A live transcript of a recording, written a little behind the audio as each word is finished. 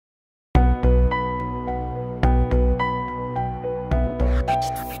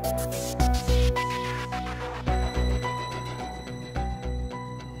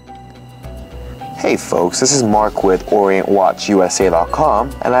Hey folks, this is Mark with OrientWatchUSA.com,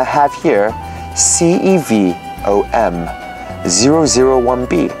 and I have here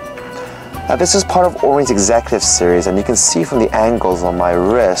CEV0M001B. Now this is part of Orient's executive series, and you can see from the angles on my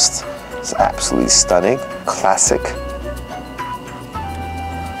wrist, it's absolutely stunning, classic.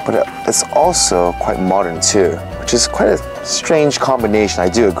 But it's also quite modern too, which is quite a strange combination, I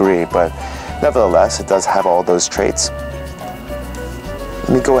do agree, but nevertheless it does have all those traits.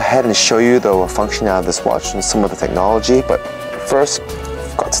 Let me go ahead and show you the functionality of this watch and some of the technology, but first,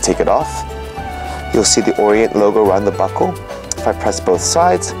 I've got to take it off. You'll see the Orient logo around the buckle. If I press both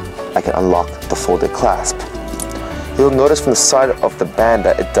sides, I can unlock the folded clasp. You'll notice from the side of the band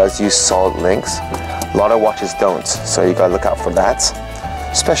that it does use solid links. A lot of watches don't, so you gotta look out for that,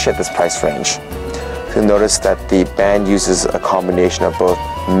 especially at this price range. You'll notice that the band uses a combination of both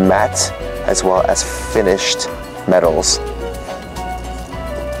matte as well as finished metals.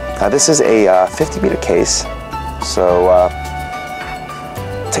 Now this is a 50-meter case, so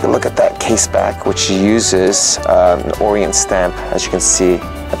take a look at that case back, which uses an Orient stamp, as you can see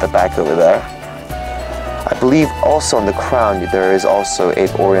at the back over there. I believe also on the crown there is also an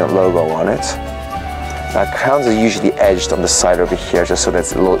Orient logo on it. Now crowns are usually edged on the side over here just so that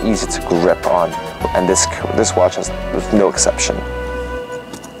it's a little easier to grip on, and this watch has no exception.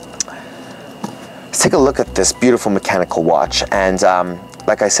 Let's take a look at this beautiful mechanical watch, and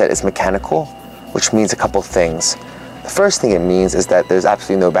like I said, it's mechanical, which means a couple things. The first thing it means is that there's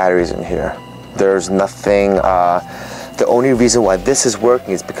absolutely no batteries in here. There's nothing, the only reason why this is working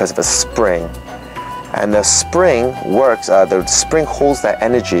is because of a spring. And the spring works, the spring holds that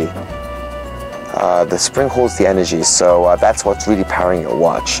energy. The spring holds the energy, so that's what's really powering your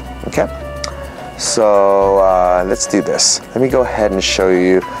watch, okay? So let's do this. Let me go ahead and show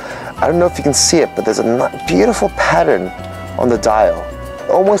you. I don't know if you can see it, but there's a beautiful pattern on the dial.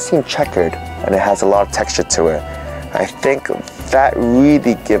 Almost seems checkered, and it has a lot of texture to it. I think that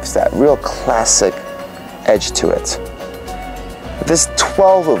really gives that real classic edge to it. This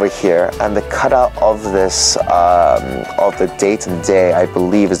 12 over here and the cutout of this of the date and day, I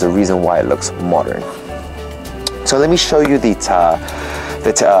believe, is the reason why it looks modern. So let me show you how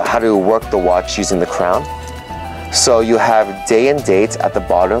to work the watch using the crown. So you have day and date at the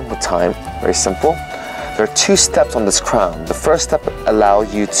bottom with time, very simple. There are two steps on this crown. The first step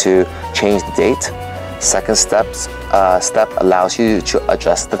allows you to change the date. Second step allows you to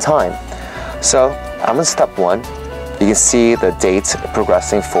adjust the time. So I'm in step 1. You can see the date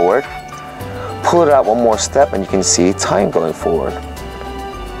progressing forward. Pull it out one more step and you can see time going forward.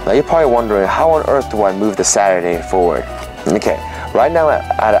 Now you're probably wondering, how on earth do I move the Saturday forward? Okay, right now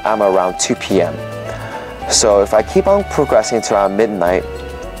I'm around 2 p.m. So if I keep on progressing to around midnight,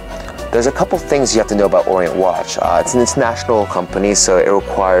 there's a couple things you have to know about Orient Watch. It's an international company, so it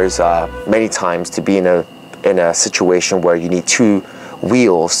requires many times to be in a situation where you need two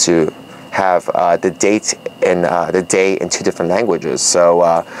wheels to have the date and the day in two different languages.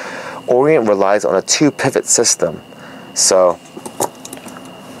 So Orient relies on a 2-pivot system. So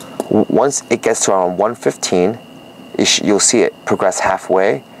once it gets to around 1:15, you'll see it progress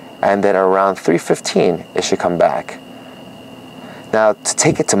halfway, and then around 3:15 it should come back. Now, to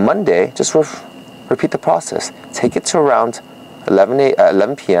take it to Monday, just repeat the process. Take it to around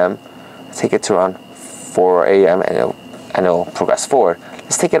 11 p.m., take it to around 4 a.m., and it'll progress forward.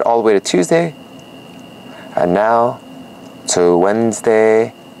 Let's take it all the way to Tuesday, and now to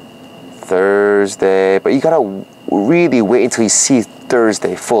Wednesday, Thursday, but you gotta really wait until you see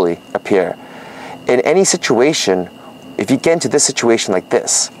Thursday fully appear. In any situation, if you get into this situation like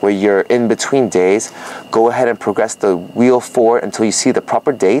this, where you're in between days, go ahead and progress the wheel forward until you see the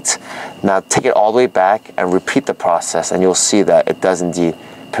proper date. Now take it all the way back and repeat the process, and you'll see that it does indeed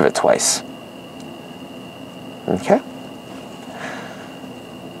pivot twice. Okay?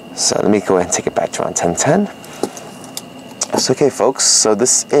 So let me go ahead and take it back to around 10:10. So okay folks, so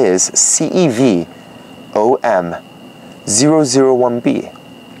this is CEV0M001B.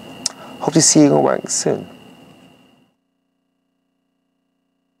 Hope to see you wearing soon.